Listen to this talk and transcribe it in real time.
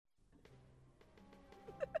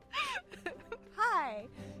Hi.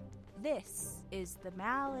 This is the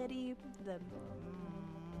Malady.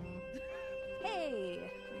 Hey.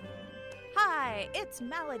 Hi, it's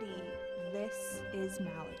Malady. This is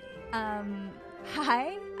Malady.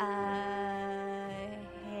 Hi.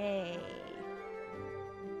 Hey.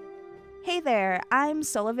 Hey there, I'm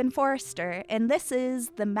Sullivan Forrester, and this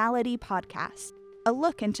is the Malady Podcast, a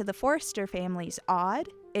look into the Forrester family's odd,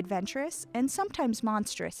 adventurous, and sometimes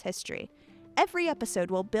monstrous history. Every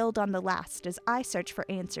episode will build on the last as I search for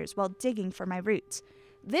answers while digging for my roots.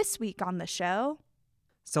 This week on the show...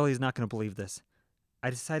 Sully's not going to believe this. I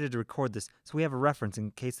decided to record this so we have a reference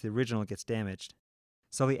in case the original gets damaged.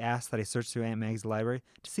 Sully asked that I search through Aunt Mag's library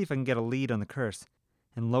to see if I can get a lead on the curse,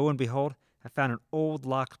 and lo and behold, I found an old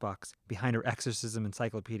lockbox behind her exorcism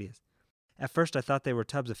encyclopedias. At first I thought they were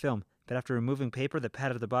tubs of film, but after removing paper that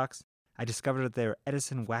padded the box, I discovered that they were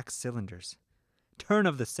Edison wax cylinders.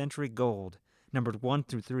 Turn-of-the-century gold, numbered 1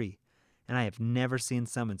 through 3, and I have never seen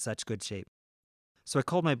some in such good shape. So I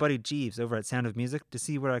called my buddy Jeeves over at Sound of Music to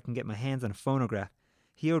see where I can get my hands on a phonograph.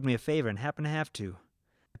 He owed me a favor and happened to have to.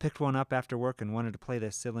 I picked one up after work and wanted to play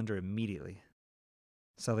this cylinder immediately.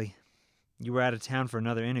 Sully, you were out of town for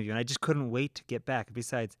another interview, and I just couldn't wait to get back.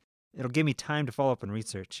 Besides, it'll give me time to follow up and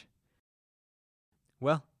research.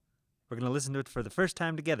 Well, we're going to listen to it for the first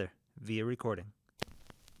time together, via recording.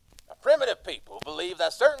 Primitive people believe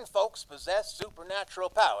that certain folks possess supernatural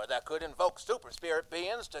power that could invoke super spirit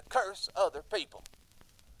beings to curse other people.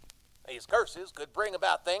 These curses could bring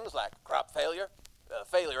about things like crop failure,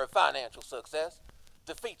 failure of financial success,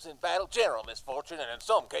 defeats in battle, general misfortune, and in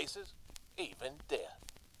some cases, even death.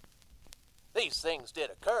 These things did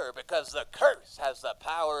occur because the curse has the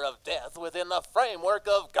power of death within the framework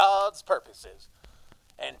of God's purposes.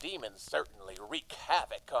 And demons certainly wreak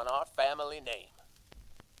havoc on our family name.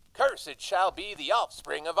 Cursed shall be the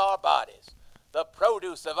offspring of our bodies, the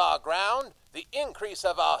produce of our ground, the increase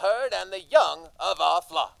of our herd, and the young of our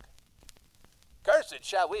flock. Cursed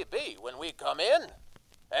shall we be when we come in,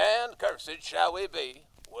 and cursed shall we be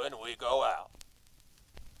when we go out.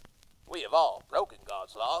 We have all broken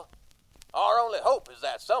God's law. Our only hope is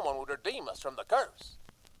that someone would redeem us from the curse.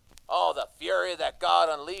 All the fury that God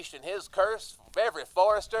unleashed in his curse for every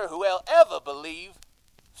Forrester who will ever believe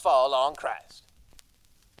fall on Christ.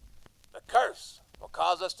 The curse will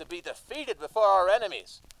cause us to be defeated before our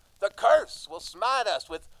enemies. The curse will smite us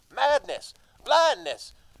with madness,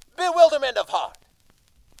 blindness, bewilderment of heart.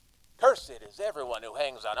 Cursed is everyone who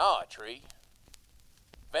hangs on our tree.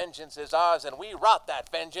 Vengeance is ours, and we wrought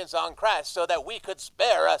that vengeance on Christ so that we could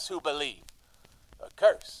spare us who believe. The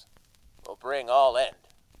curse will bring all end.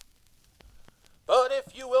 But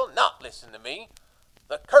if you will not listen to me,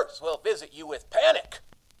 the curse will visit you with panic,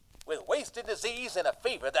 with wasted disease and a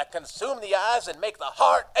fever that consume the eyes and make the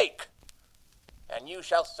heart ache. And you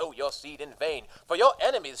shall sow your seed in vain, for your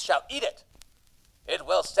enemies shall eat it. It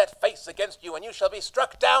will set face against you, and you shall be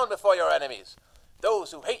struck down before your enemies.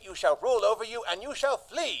 Those who hate you shall rule over you, and you shall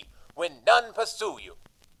flee when none pursue you.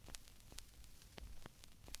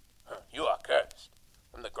 You are cursed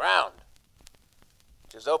from the ground,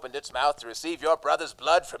 which has opened its mouth to receive your brother's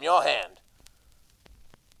blood from your hand.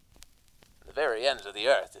 The very ends of the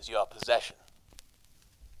earth is your possession.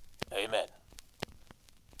 Amen.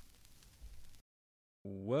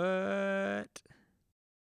 What?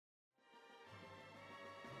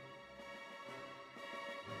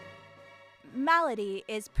 Malady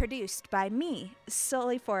is produced by me,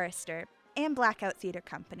 Sully Forrester, and Blackout Theater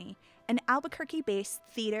Company, an Albuquerque-based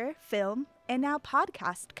theater, film, and now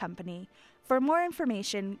podcast company. For more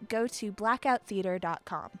information, go to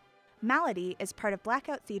blackouttheater.com. Malady is part of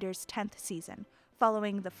Blackout Theater's 10th season,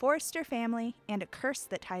 following the Forrester family and a curse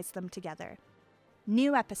that ties them together.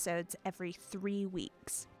 New episodes every 3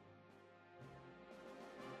 weeks.